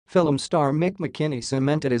Fil-Am star Mikh McKinney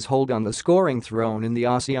cemented his hold on the scoring throne in the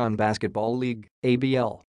ASEAN Basketball League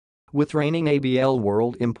 (ABL). With reigning ABL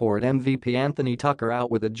World Import MVP Anthony Tucker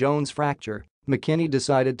out with a Jones fracture, McKinney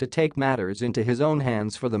decided to take matters into his own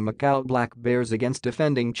hands for the Macau Black Bears against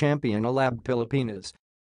defending champion Alab Pilipinas.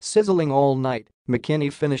 Sizzling all night,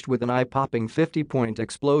 McKinney finished with an eye-popping 50-point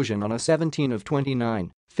explosion on a 17 of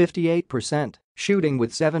 29, 58%, shooting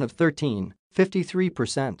with 7 of 13,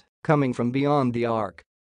 53%, coming from beyond the arc.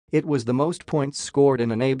 It was the most points scored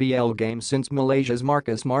in an ABL game since Malaysia's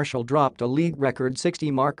Marcus Marshall dropped a league record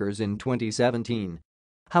 60 markers in 2017.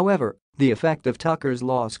 However, the effect of Tucker's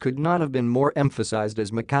loss could not have been more emphasized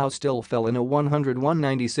as Macau still fell in a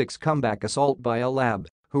 101-96 comeback assault by Alab,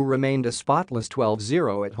 who remained a spotless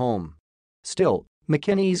 12-0 at home. Still,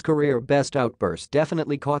 McKinney's career-best outburst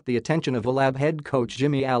definitely caught the attention of Alab head coach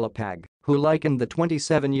Jimmy Alapag, who likened the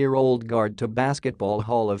 27-year-old guard to Basketball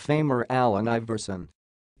Hall of Famer Allen Iverson.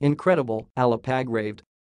 "Incredible," Alapag raved.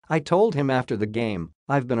 "I told him after the game,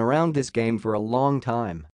 I've been around this game for a long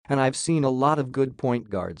time, and I've seen a lot of good point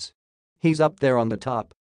guards. He's up there on the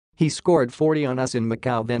top. He scored 40 on us in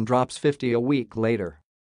Macau then drops 50 a week later.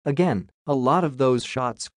 Again, a lot of those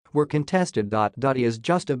shots were contested. He is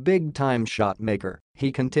just a big-time shot maker,"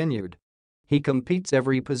 he continued. "He competes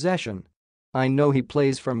every possession. I know he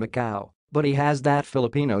plays for Macau, but he has that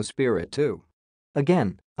Filipino spirit too.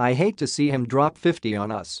 Again, I hate to see him drop 50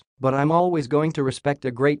 on us, but I'm always going to respect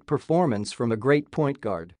a great performance from a great point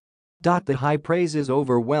guard." The high praises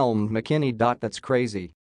overwhelmed McKinney. "That's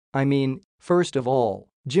crazy. I mean, first of all,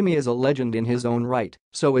 Jimmy is a legend in his own right,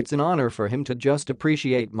 so it's an honor for him to just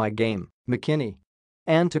appreciate my game, McKinney.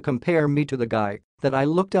 And to compare me to the guy that I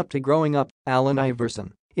looked up to growing up, Allen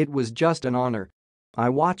Iverson, it was just an honor. I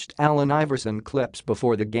watched Allen Iverson clips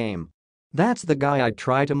before the game. That's the guy I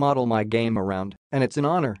try to model my game around, and it's an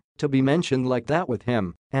honor to be mentioned like that with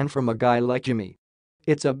him and from a guy like Jimmy.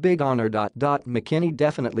 It's a big honor." McKinney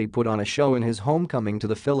definitely put on a show in his homecoming to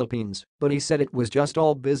the Philippines, but he said it was just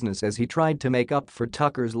all business as he tried to make up for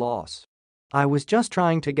Tucker's loss. "I was just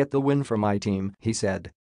trying to get the win for my team," he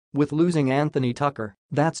said. "With losing Anthony Tucker,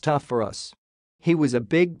 that's tough for us. He was a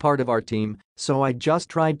big part of our team, so I just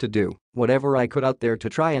tried to do whatever I could out there to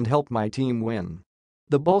try and help my team win.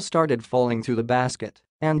 The ball started falling through the basket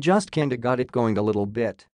and just kinda got it going a little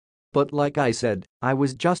bit. But like I said, I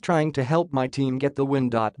was just trying to help my team get the win."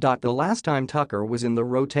 The last time Tucker was in the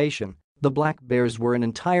rotation, the Black Bears were an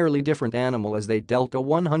entirely different animal as they dealt a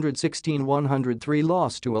 116-103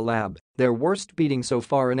 loss to Alab, their worst beating so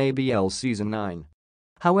far in ABL Season 9.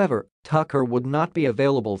 However, Tucker would not be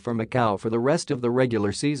available for Macau for the rest of the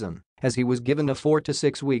regular season, as he was given a 4 to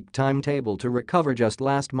 6 week timetable to recover just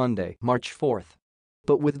last Monday, March 4.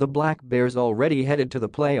 But with the Black Bears already headed to the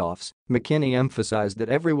playoffs, McKinney emphasized that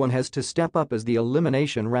everyone has to step up as the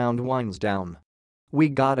elimination round winds down. "We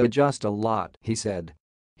gotta adjust a lot," he said.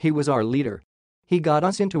 "He was our leader. He got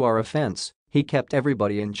us into our offense, he kept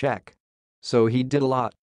everybody in check. So he did a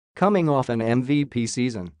lot. Coming off an MVP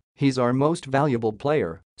season, he's our most valuable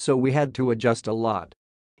player, so we had to adjust a lot.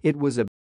 It was a